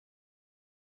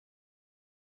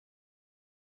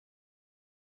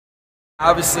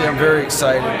Obviously, I'm very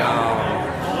excited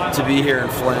to be here in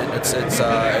Flint. It's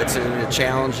a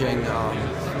challenging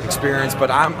experience,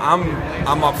 but I'm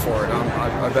up for it.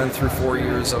 I've been through 4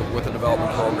 years with the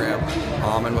development program,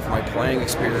 and with my playing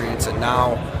experience, and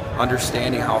now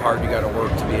understanding how hard you got to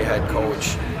work to be a head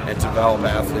coach and to develop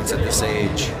athletes at this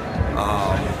age.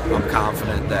 I'm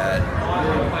confident that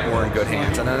we're in good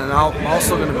hands, and then I'm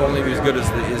also going to only be as good as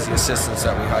the assistants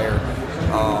that we hire.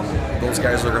 Those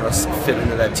guys are going to fit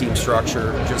into that team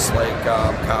structure, just like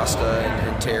Costa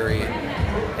and Terry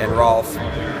and Rolf,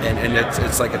 and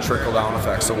it's like a trickle-down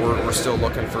effect. So we're still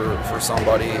looking for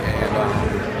somebody,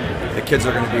 and the kids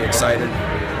are going to be excited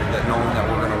that knowing that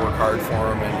we're going to work hard for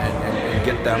them and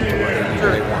get them to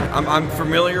where they want. I'm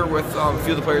familiar with a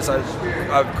few of the players.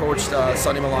 I've coached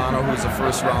Sonny Milano, who's a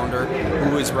first-rounder,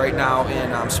 who is right now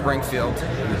in Springfield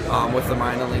with the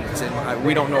minor leagues. And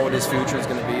we don't know what his future is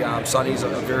going to be. Sonny's a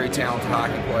very talented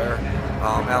hockey player.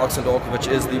 Alex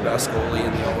Andolkovich is the best goalie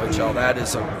in the OHL. That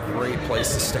is a great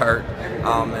place to start.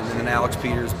 And then Alex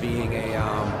Peters being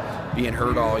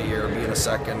hurt all year, being a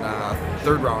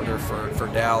third rounder for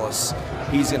Dallas,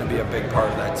 he's going to be a big part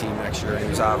of that team next year. And he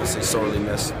was obviously sorely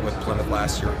missed with Plymouth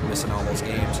last year, missing all those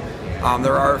games.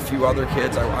 There are a few other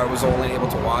kids. I was only able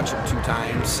to watch them 2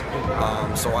 times,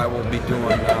 so I will be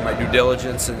doing my due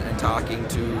diligence and talking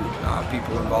to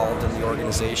people involved in the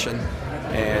organization,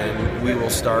 and we will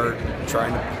start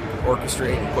trying to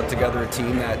orchestrate and put together a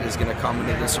team that is going to come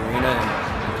into this arena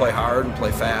and play hard and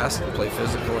play fast and play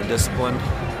physical and disciplined,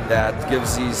 that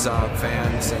gives these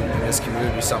fans and this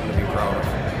community something to be proud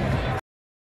of.